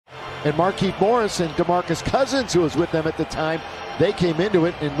And Markieff Morris and DeMarcus Cousins, who was with them at the time, they came into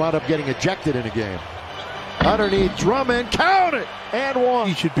it and wound up getting ejected in a game. Underneath, Drummond, count it, and one.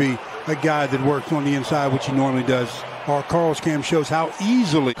 He should be a guy that works on the inside, which he normally does. Our Carl's Cam shows how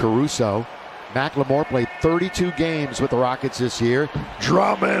easily. Caruso. McLemore played 32 games with the Rockets this year.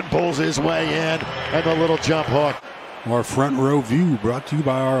 Drummond pulls his way in, and the little jump hook. Our front row view brought to you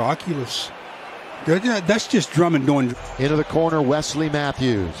by our Oculus. That's just Drummond doing. Into the corner, Wesley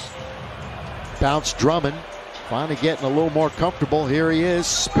Matthews. Bounce Drummond. Finally getting a little more comfortable. Here he is,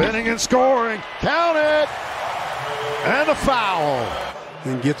 spinning and scoring. Count it! And a foul.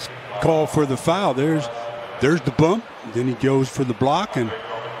 And gets called for the foul. There's the bump. Then he goes for the block and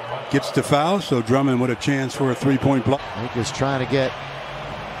gets the foul. So Drummond with a chance for a three-point block. Lakers trying to get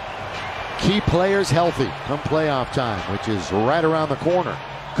key players healthy come playoff time, which is right around the corner.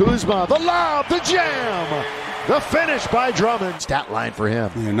 Kuzma, the lob, the jam. The finish by Drummond. Stat line for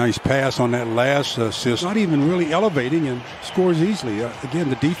him. Yeah, nice pass on that last assist. Not even really elevating and scores easily. Again,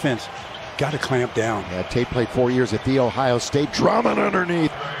 the defense got to clamp down. Yeah, Tate played 4 years at The Ohio State. Drummond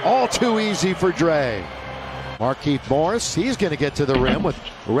underneath. All too easy for Dre. Markieff Morris, he's going to get to the rim with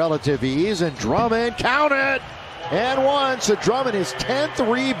relative ease. And Drummond, count it! And one. So Drummond, his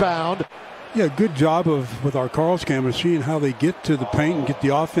 10th rebound. Yeah, good job with our Carl's Cam seeing how they get to the paint and get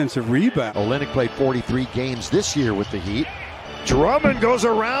the offensive rebound. Olynyk played 43 games this year with the Heat. Drummond goes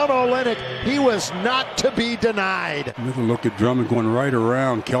around Olynyk. He was not to be denied. Another look at Drummond going right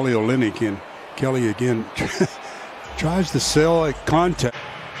around Kelly Olynyk, and Kelly again tries to sell a contact.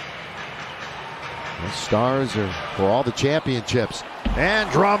 The Stars are for all the championships. And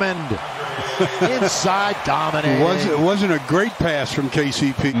Drummond inside dominating. It wasn't a great pass from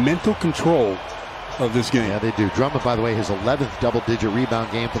KCP. Mental control of this game. Yeah, they do. Drummond, by the way, his 11th double-digit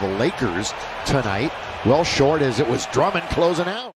rebound game for the Lakers tonight. Well short as it was Drummond closing out.